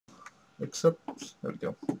Except, there we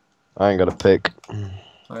go. I ain't got a pick. Oh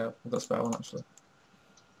yeah, that's better one actually.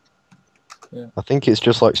 Yeah. I think it's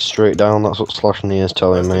just like straight down. That's what Slash Knee is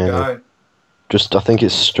telling Where's me. the guy? Just, I think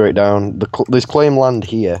it's straight down. There's claim land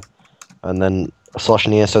here, and then Slash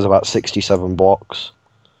Knee says about 67 blocks.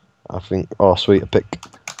 I think. Oh, sweet, a pick.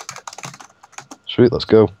 Sweet, let's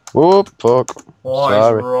go. Whoop, fuck. What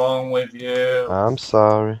Sorry. is wrong with you? I'm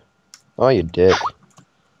sorry. Oh, you dick.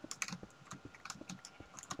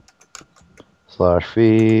 Slash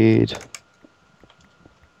feed.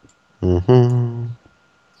 Let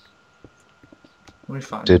me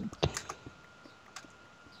find Did. him.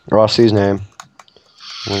 Rossi's name.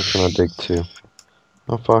 Where can I dig to?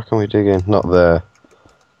 How far can we dig in? Not there.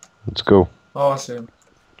 Let's go. Oh, I see him.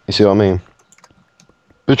 You see what I mean?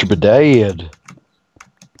 Bitch, be dead.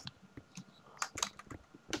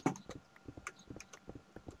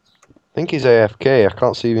 I think he's AFK. I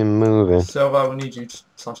can't see him moving. Silver, we need you to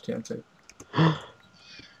slash TNT.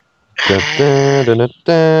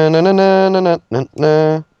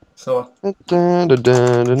 Silver.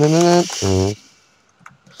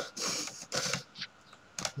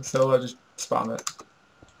 Silver, just spam it.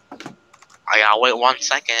 I gotta wait 1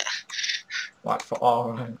 second. Like for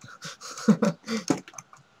alright.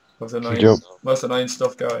 Jump. Most annoying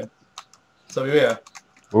stuff going. So you here?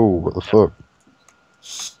 Oh, what the fuck?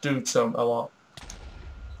 Stewed some a lot.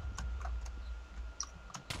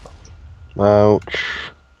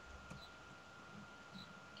 Ouch.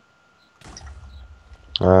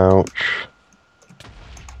 Ouch.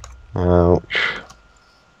 Ouch.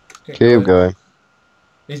 Keep going.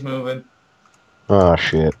 He's moving. Ah,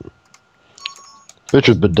 shit. Bitch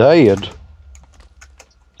is dead.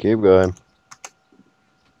 Keep going.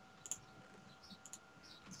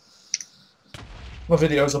 My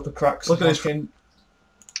video's up a cracks. Look at this thing.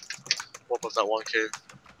 What was that 1K?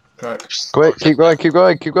 Cracks. Quick, keep going, keep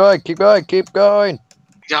going, keep going, keep going, keep going.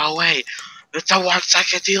 Yo, wait. It's a 1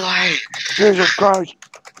 second delay. Jesus Christ.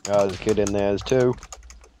 Oh, there's a kid in there, there's two.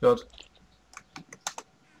 Good.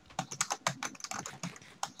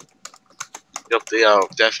 Yep, they are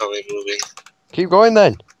definitely moving. Keep going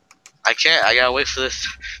then. I can't. I gotta wait for this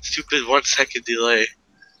stupid 1 second delay.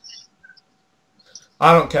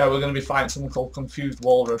 I don't care, we're gonna be fighting someone called Confused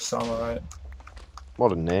Walrus, so I'm alright.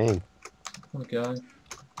 What a name. Okay.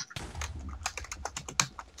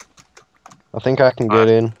 I think I can get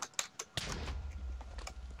in.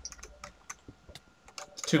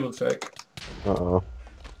 It's too fake. Uh-oh.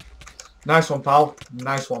 Nice one, pal.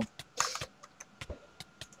 Nice one.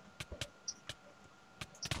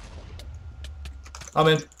 I'm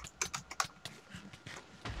in.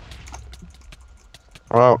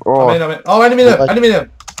 Oh, oh. I'm in. Oh, enemy them! Enemy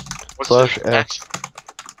them! What's Slash the F. match?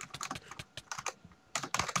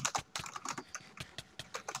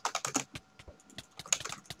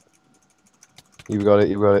 You got it,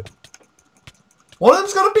 you got it. One of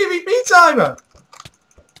them's got a PvP timer!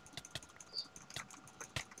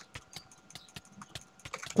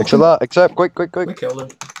 Accept that, accept, quick, quick, We quick. killed him.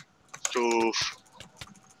 Oof.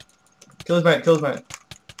 Kill his mate, kill his mate.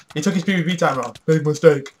 He took his PvP timer off. Big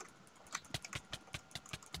mistake.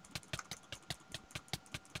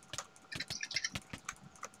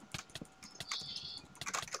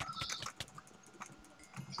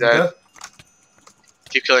 Dead. Yeah?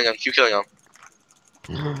 Keep killing him. Keep killing him.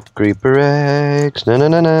 Creeper eggs, na na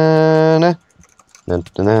na na na. Na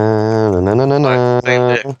na na na na na na.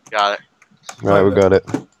 Same day. Got it. Right, we got it.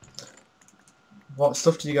 What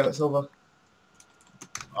stuff did you get at Silver?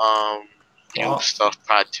 New What? stuff,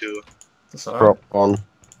 Prod 2. That's alright. Prop on.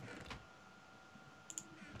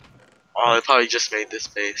 Oh, they probably just made this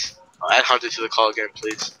base. Add Hunter to the call again,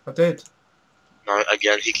 please. I did. No,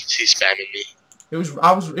 again, he's spamming me. It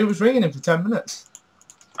was ringing him for 10 minutes.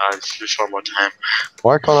 Just one more time.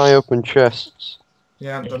 Why can't I open chests?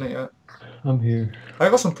 Yeah, I haven't done it yet. I'm here. I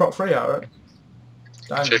got some prop 3 out of it.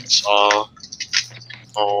 Diamond. Fix all.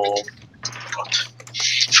 Oh, God.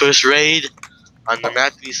 First raid on the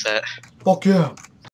map reset. Fuck yeah.